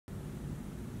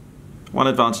One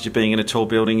advantage of being in a tall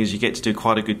building is you get to do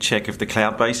quite a good check of the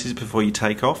cloud bases before you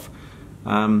take off.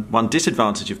 One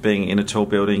disadvantage of being in a tall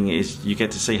building is you get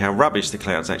to see how rubbish the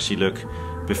clouds actually look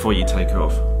before you take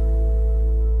off.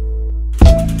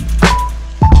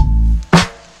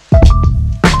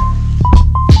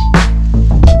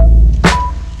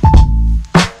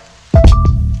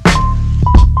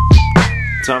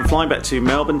 So I'm flying back to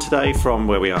Melbourne today from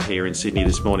where we are here in Sydney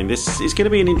this morning. This is going to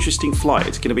be an interesting flight.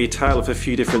 It's going to be a tale of a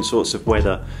few different sorts of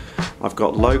weather. I've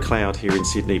got low cloud here in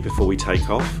Sydney before we take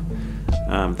off.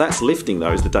 That's lifting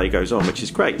though as the day goes on, which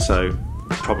is great. So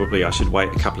probably I should wait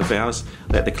a couple of hours,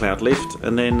 let the cloud lift,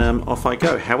 and then off I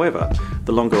go. However,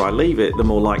 the longer I leave it, the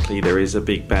more likely there is a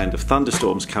big band of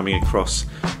thunderstorms coming across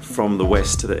from the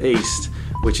west to the east,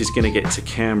 which is going to get to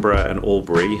Canberra and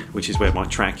Albury, which is where my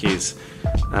track is,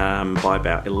 by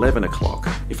about 11 o'clock.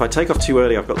 If I take off too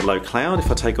early, I've got the low cloud.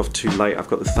 If I take off too late, I've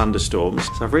got the thunderstorms.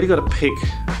 So I've really got to pick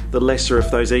the lesser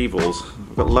of those evils.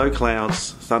 I've got low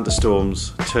clouds,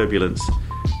 thunderstorms, turbulence,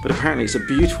 but apparently it's a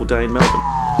beautiful day in Melbourne.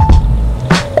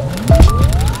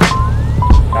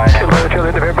 Kilo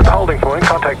Juliet November at the holding point,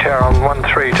 contact tower on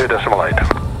 132.8.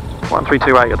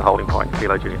 1328 at the holding point,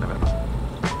 Kilo Juliet November.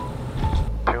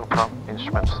 Fuel pump,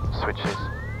 instruments, switches,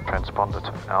 transponder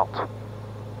to out.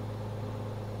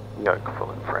 Yoke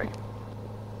full and free.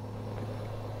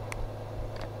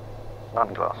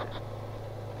 None glasses.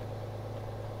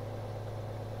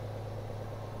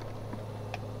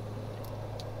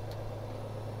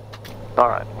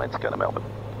 Alright, let's go to Melbourne.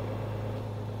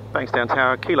 Bankstown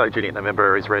Tower, Kilo Juliet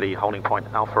November is ready, holding point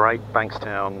Alpha 8,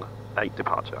 Bankstown 8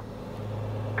 departure.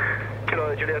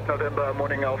 Kilo Juliet November,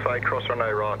 morning Alpha 8, cross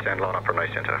runway right and line up runway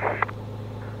centre.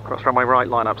 Cross runway right,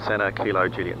 line up centre, Kilo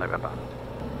Juliet November.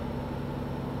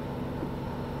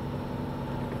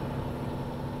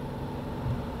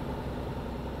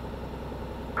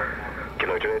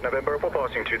 Kilo Juliet November, for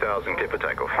passing 2000, clear for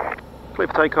takeoff. Clear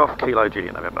for takeoff, Kilo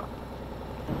Juliet November.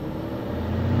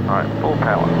 Alright, full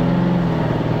power.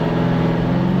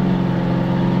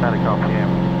 Static RPM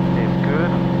is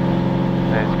good.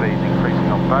 Airspeed increasing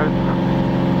on both.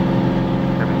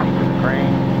 Everything to the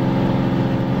green.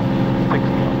 60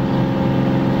 knots.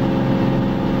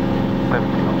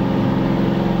 70 knots.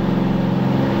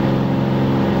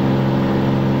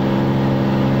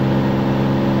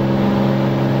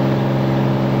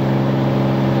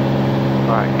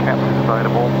 Alright, caps is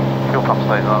available. Fuel pump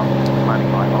stays on.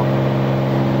 Landing line on.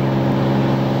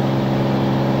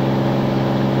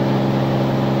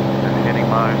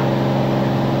 Mode.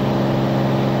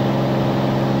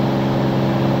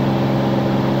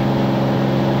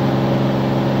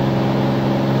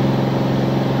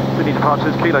 Sydney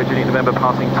departures, Kilo Juliet November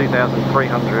passing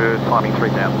 2,300, climbing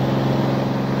 3,000.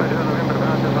 November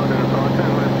departures, I'll do the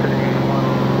departure, left heading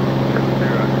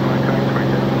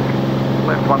 170,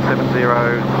 Left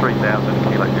 170, 3,000,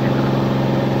 Kilo Juliet November.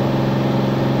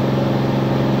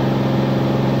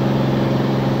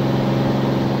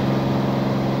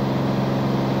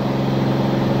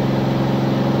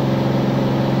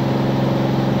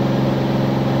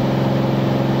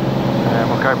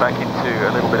 Go back into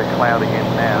a little bit of cloud again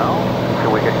now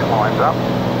until we get climbed up,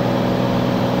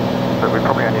 but we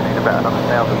probably only need about another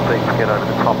 1,000 feet to get over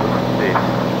the top of this,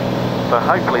 so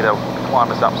hopefully they'll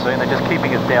climb us up soon. They're just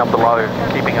keeping us down below,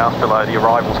 keeping us below. The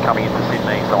arrivals coming into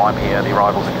Sydney, so I'm here, the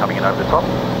arrivals are coming in over the top.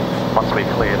 Once we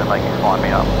clear, then they can climb me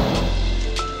up.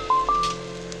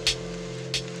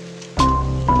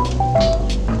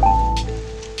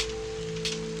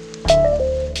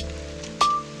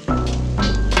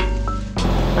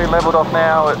 Levelled off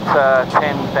now at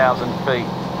 10,000 feet.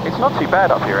 It's not too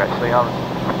bad up here actually. I'm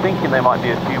thinking there might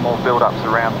be a few more build-ups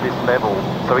around this level.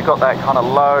 So we've got that kind of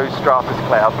low stratus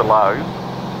cloud below,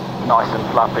 nice and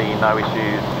fluffy, no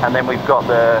issues. And then we've got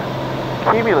the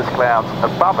cumulus clouds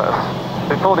above us.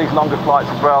 Before these longer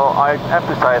flights as well, I have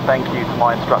to say a thank you to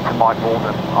my instructor Mike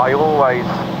Morgan. I always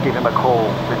give him a call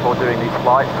before doing these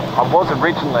flights. I was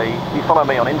originally, if you follow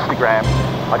me on Instagram,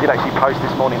 I did actually post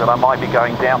this morning that I might be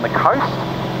going down the coast,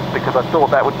 because I thought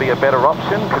that would be a better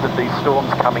option because of these storms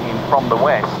coming in from the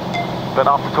west. But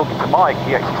after talking to Mike,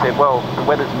 he actually said, well, the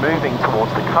weather's moving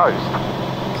towards the coast.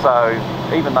 So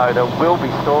even though there will be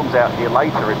storms out here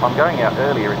later, if I'm going out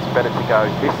earlier, it's better to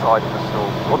go this side of the storm,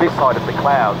 or this side of the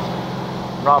clouds,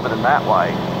 rather than that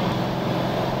way.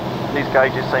 These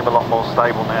gauges seem a lot more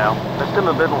stable now. There's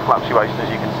still a little fluctuation, as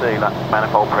you can see, that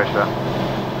manifold pressure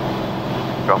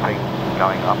dropping,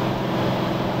 going up.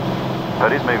 So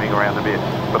it is moving around a bit,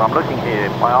 but I'm looking here,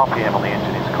 my RPM on the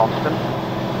engine is constant,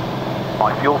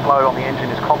 my fuel flow on the engine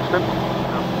is constant,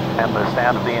 and the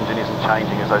sound of the engine isn't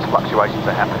changing as those fluctuations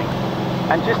are happening.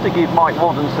 And just to give Mike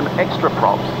Walden some extra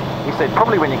props, He said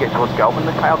probably when you get towards Goulburn,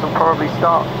 the clouds will probably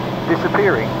start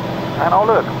disappearing. And oh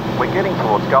look, we're getting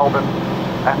towards Goulburn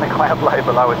and the cloud layer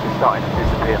below us is starting to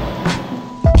disappear.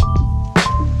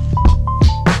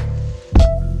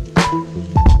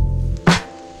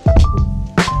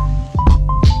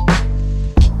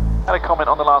 Had a comment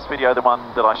on the last video, the one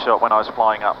that I shot when I was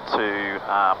flying up to,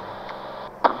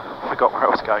 forgot where I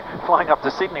was going, flying up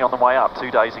to Sydney on the way up 2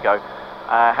 days ago.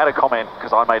 Had a comment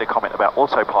because I made a comment about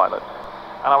autopilot.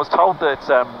 And I was told that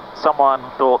someone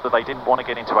thought that they didn't want to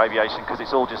get into aviation because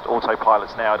it's all just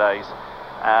autopilots nowadays.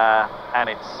 And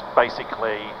it's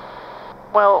basically,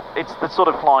 well, it's the sort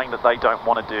of flying that they don't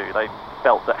want to do. They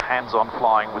felt that hands-on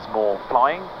flying was more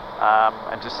flying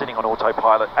and just sitting on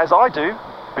autopilot, as I do,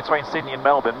 between Sydney and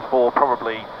Melbourne for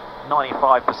probably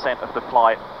 95% of the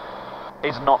flight,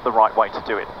 is not the right way to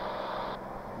do it.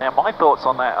 Now my thoughts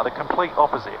on that are the complete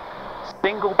opposite.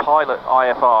 Single pilot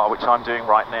IFR, which I'm doing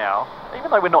right now,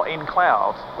 even though we're not in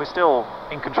cloud, we're still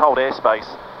in controlled airspace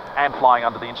and flying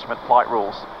under the instrument flight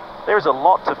rules. There is a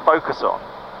lot to focus on.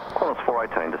 Qantas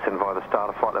 418, descend via the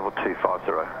starter, flight level 250. Flight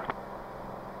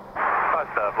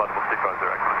level 250, Qantas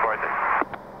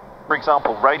 418. For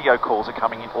example, radio calls are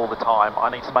coming in all the time. I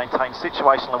need to maintain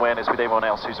situational awareness with everyone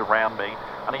else who's around me.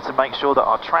 I need to make sure that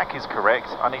our track is correct.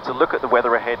 I need to look at the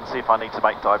weather ahead and see if I need to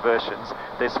make diversions.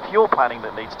 There's fuel planning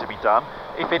that needs to be done.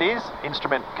 If it is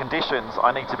instrument conditions,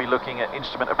 I need to be looking at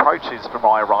instrument approaches for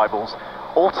my arrivals,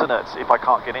 alternates if I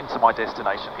can't get into my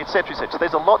destination, etc, etc.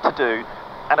 There's a lot to do,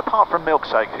 and apart from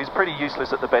Milkshake, who's pretty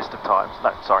useless at the best of times,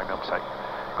 no, sorry Milkshake,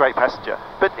 great passenger,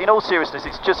 but in all seriousness,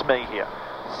 it's just me here.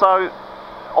 So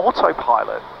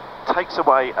autopilot takes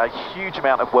away a huge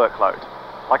amount of workload.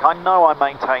 Like, I know I'm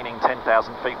maintaining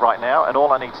 10,000 feet right now, and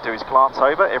all I need to do is glance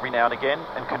over every now and again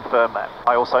and confirm that.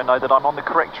 I also know that I'm on the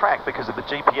correct track because of the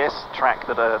GPS track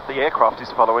that the aircraft is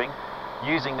following,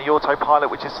 using the autopilot,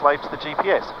 which is slave to the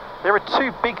GPS. There are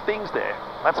two big things there.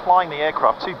 That's flying the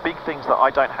aircraft, two big things that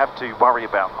I don't have to worry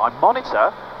about. I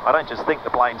monitor, I don't just think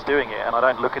the plane's doing it and I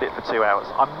don't look at it for 2 hours.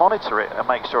 I monitor it and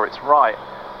make sure it's right.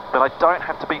 But I don't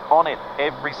have to be on it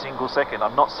every single second.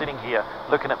 I'm not sitting here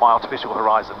looking at my artificial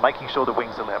horizon, making sure the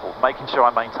wings are level, making sure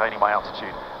I'm maintaining my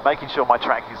altitude, making sure my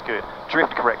track is good,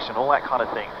 drift correction, all that kind of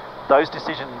thing. Those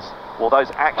decisions, or those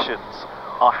actions,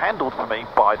 are handled for me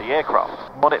by the aircraft.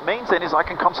 What it means then is I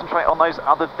can concentrate on those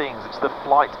other things. It's the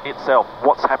flight itself.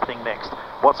 What's happening next?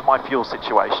 What's my fuel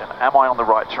situation? Am I on the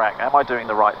right track? Am I doing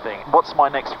the right thing? What's my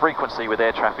next frequency with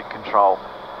air traffic control?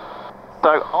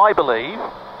 So I believe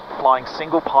flying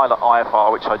single pilot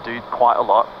IFR, which I do quite a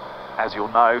lot, as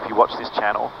you'll know if you watch this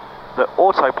channel, that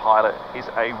autopilot is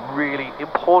a really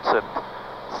important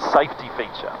safety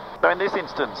feature. So in this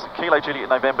instance, Kilo Juliet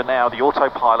November now, the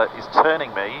autopilot is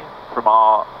turning me from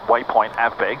our waypoint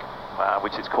Avbeg,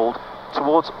 which is called,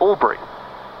 towards Albury.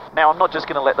 Now I'm not just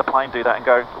going to let the plane do that and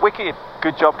go, wicked,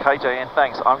 good job KJN,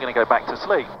 thanks, I'm going to go back to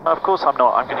sleep. No, of course I'm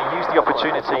not. I'm going to use the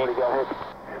opportunity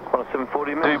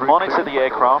to monitor the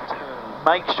aircraft,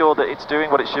 make sure that it's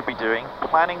doing what it should be doing,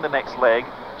 planning the next leg,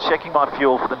 checking my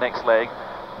fuel for the next leg,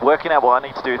 working out what I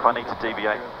need to do if I need to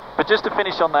deviate. But just to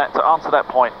finish on that, to answer that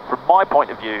point, from my point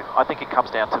of view, I think it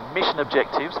comes down to mission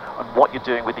objectives and what you're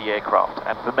doing with the aircraft.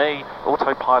 And for me,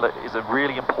 autopilot is a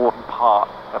really important part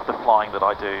of the flying that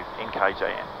I do in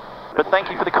KJN. But thank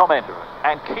you for the comment,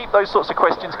 and keep those sorts of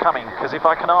questions coming, because if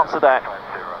I can answer that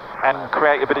and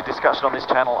create a bit of discussion on this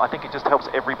channel, I think it just helps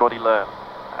everybody learn.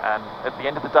 And at the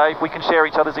end of the day, if we can share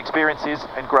each other's experiences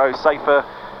and grow safer,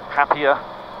 happier,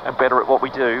 and better at what we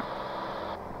do,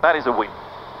 that is a win.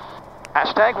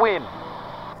 Hashtag win.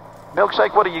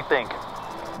 Milkshake, what do you think?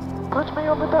 Put me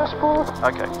on the dashboard.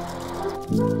 Okay.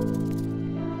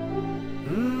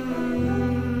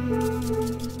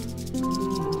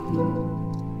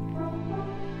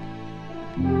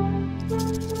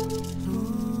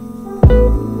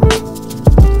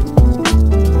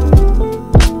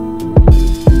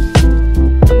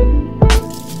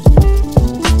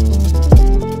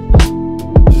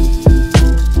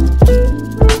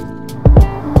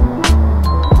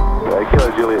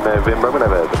 November, I'm going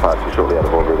to have a departure shortly out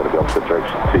of Albury, going to be opposite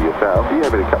direction to yourself. Are you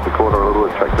able to cut the corner a little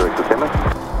and track direct to Thames?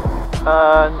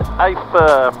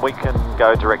 If we can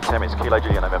go direct Thames, Kilo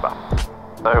Juliet November.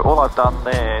 So all I've done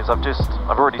there is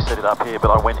I've already set it up here,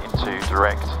 but I went into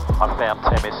direct. I found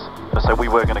Thames, so we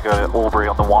were going to go to Albury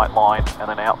on the white line and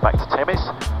then out back to Thames,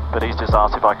 but he's just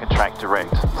asked if I can track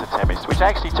direct to Thames, which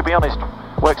actually, to be honest,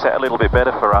 works out a little bit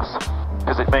better for us,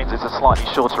 because it means it's a slightly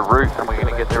shorter route and we're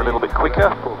going to get there a little bit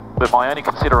quicker. But my only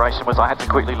consideration was I had to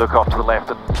quickly look off to the left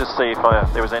and just see if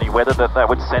there was any weather that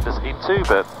would send us into,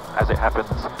 but as it happens,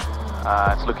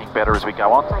 it's looking better as we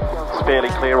go on. It's fairly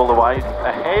clear all the way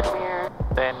ahead.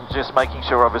 Then just making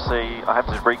sure, obviously, I have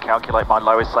to recalculate my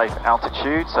lowest safe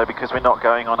altitude. So because we're not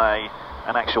going on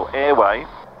an actual airway,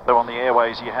 so on the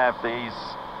airways you have these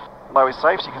lowest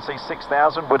safes. You can see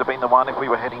 6,000 would have been the one if we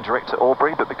were heading direct to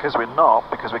Albury, but because we're not,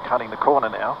 because we're cutting the corner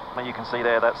now, you can see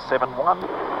there that's 7.1,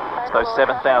 so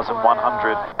 7,100.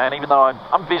 And even though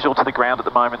I'm visual to the ground at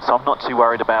the moment, so I'm not too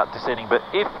worried about descending, but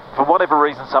if for whatever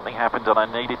reason something happened and I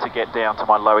needed to get down to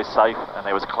my lowest safe and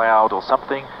there was cloud or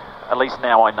something, at least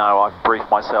now I know I've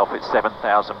briefed myself it's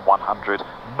 7,100,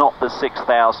 not the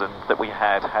 6,000 that we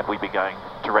had we been going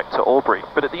direct to Albury.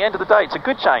 But at the end of the day, it's a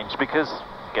good change because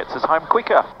it gets us home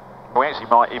quicker. We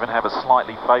actually might even have a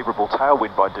slightly favourable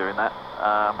tailwind by doing that,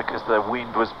 because the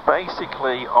wind was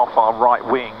basically off our right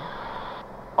wing,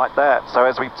 like that. So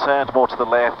as we've turned more to the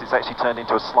left, it's actually turned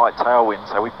into a slight tailwind,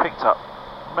 so we've picked up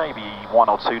maybe 1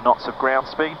 or 2 knots of ground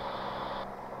speed,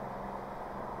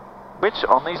 which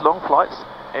on these long flights,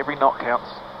 every knot counts.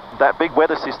 That big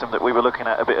weather system that we were looking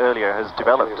at a bit earlier has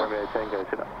developed.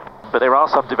 But there are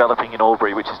some developing in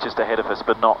Albury, which is just ahead of us,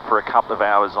 but not for a couple of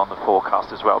hours on the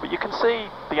forecast as well. But you can see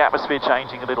the atmosphere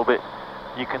changing a little bit.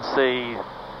 You can see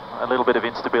a little bit of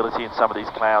instability in some of these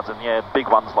clouds, and yeah, big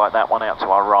ones like that one out to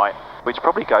our right, which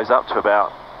probably goes up to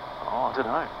about, I don't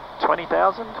know,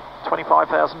 20,000,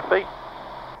 25,000 feet.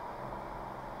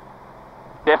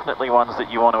 Definitely ones that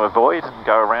you want to avoid and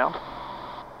go around.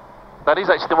 That is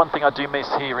actually the one thing I do miss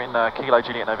here in Kilo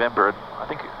Juliet November. And I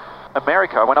think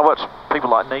America, when I watch people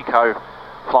like Nico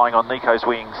flying on Nico's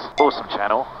Wings, awesome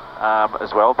channel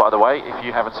as well, by the way. If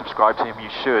you haven't subscribed to him, you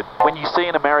should. When you see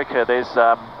in America, there's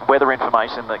weather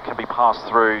information that can be passed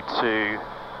through to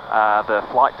the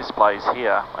flight displays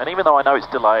here. And even though I know it's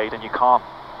delayed and you can't,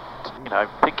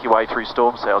 pick your way through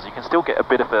storm cells, you can still get a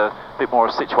bit more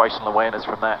of situational awareness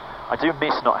from that. I do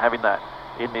miss not having that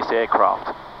in this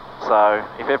aircraft. So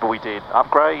if ever we did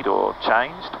upgrade or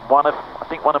changed, I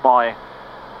think one of my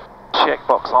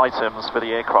checkbox items for the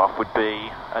aircraft would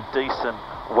be a decent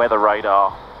weather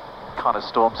radar kind of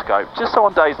storm scope, just so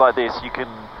on days like this you can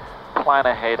plan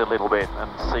ahead a little bit and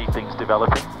see things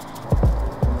developing.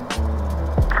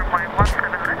 Runway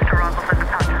 17 left, arrivals and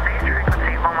departures east,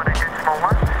 frequency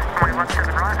 1180.1. Runway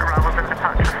 17 right, arrivals and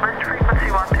departures west, frequency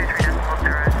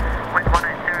 123.0. Wind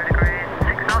 180 degrees,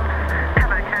 6 knots. Cab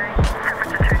okay,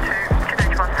 temperature 22,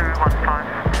 QNH 1015.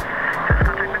 First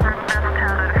contact with Melbourne bound on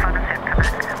tower, notified and set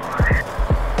Quebec.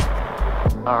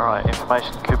 Alright,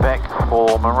 information Quebec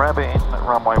for Moorabbin,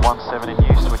 runway 17 in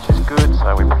use, which is good,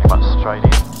 so we're pretty much straight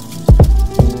in.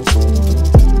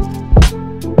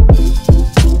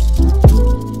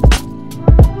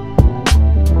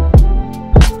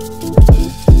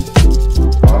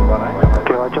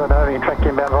 Track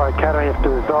inbound via Academy, if to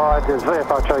the side, there's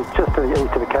VFR choice just to the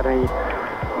east of Academy.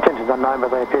 Intentions unknown, but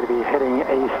they appear to be heading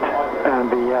east and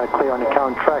be clear on the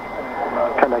current track.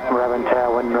 Contact Moorabbin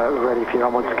Tower when ready for your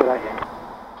onwards. G'day.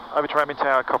 Over to Moorabbin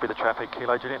Tower, copy the traffic,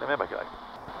 Kilo Juliet November, g'day.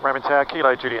 Moorabbin Tower,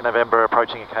 Kilo Juliet November,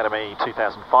 approaching Academy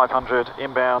 2500,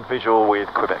 inbound, visual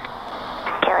with Quebec.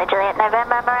 Kilo Juliet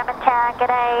November, Moorabbin Tower,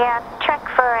 g'day. Track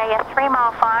for a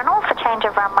 3-mile final for change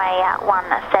of runway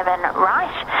 17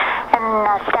 right. And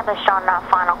established on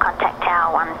final contact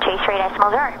tower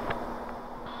 123.0.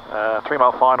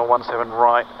 3-mile final, 17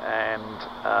 right, and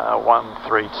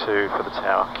 132 for the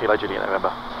tower. Kilo Juliet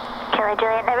November. Kilo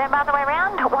Juliet November, other way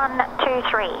around,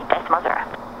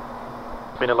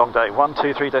 123.0. Been a long day.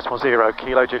 123.0,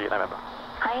 Kilo Juliet November.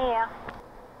 Hiya.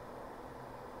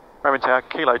 Moorabbin Tower,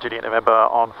 Kilo Juliet November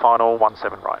on final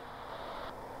 17 right.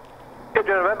 Kilo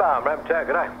Juliet November, Moorabbin Tower,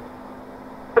 good day.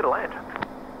 Bit of land.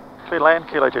 Clear land,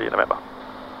 Kilo Juliet November.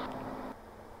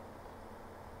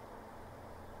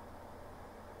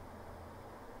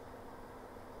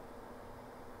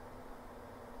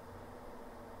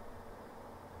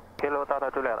 Kilo Delta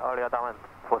Juliet, earlier down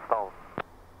for stall.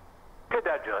 Good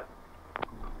day, Juliet.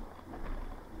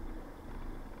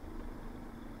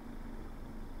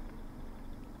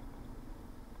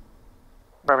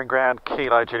 Moorabbin ground,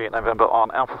 Kilo Juliet November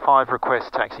on Alpha 5,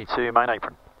 request taxi to main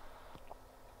apron.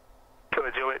 Kilo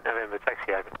Juliet November,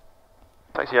 taxi open.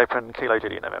 Taxi open, Kilo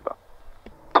Juliet November.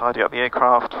 Tidy up the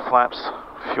aircraft, flaps,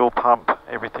 fuel pump,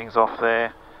 everything's off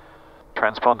there.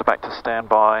 Transponder back to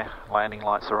standby, landing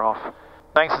lights are off.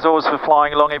 Thanks as always for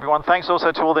flying along, everyone. Thanks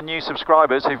also to all the new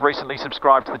subscribers who've recently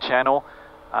subscribed to the channel.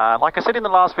 Like I said in the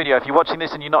last video, if you're watching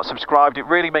this and you're not subscribed, it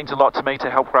really means a lot to me to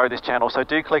help grow this channel, so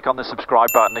do click on the subscribe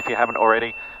button if you haven't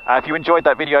already. If you enjoyed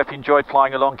that video, if you enjoyed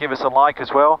flying along, give us a like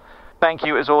as well. Thank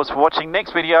you as always for watching.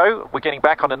 Next video, we're getting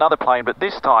back on another plane, but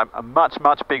this time a much,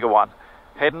 much bigger one.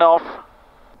 Heading off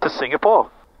to Singapore.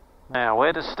 Now,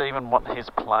 where does Stephen want his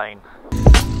plane?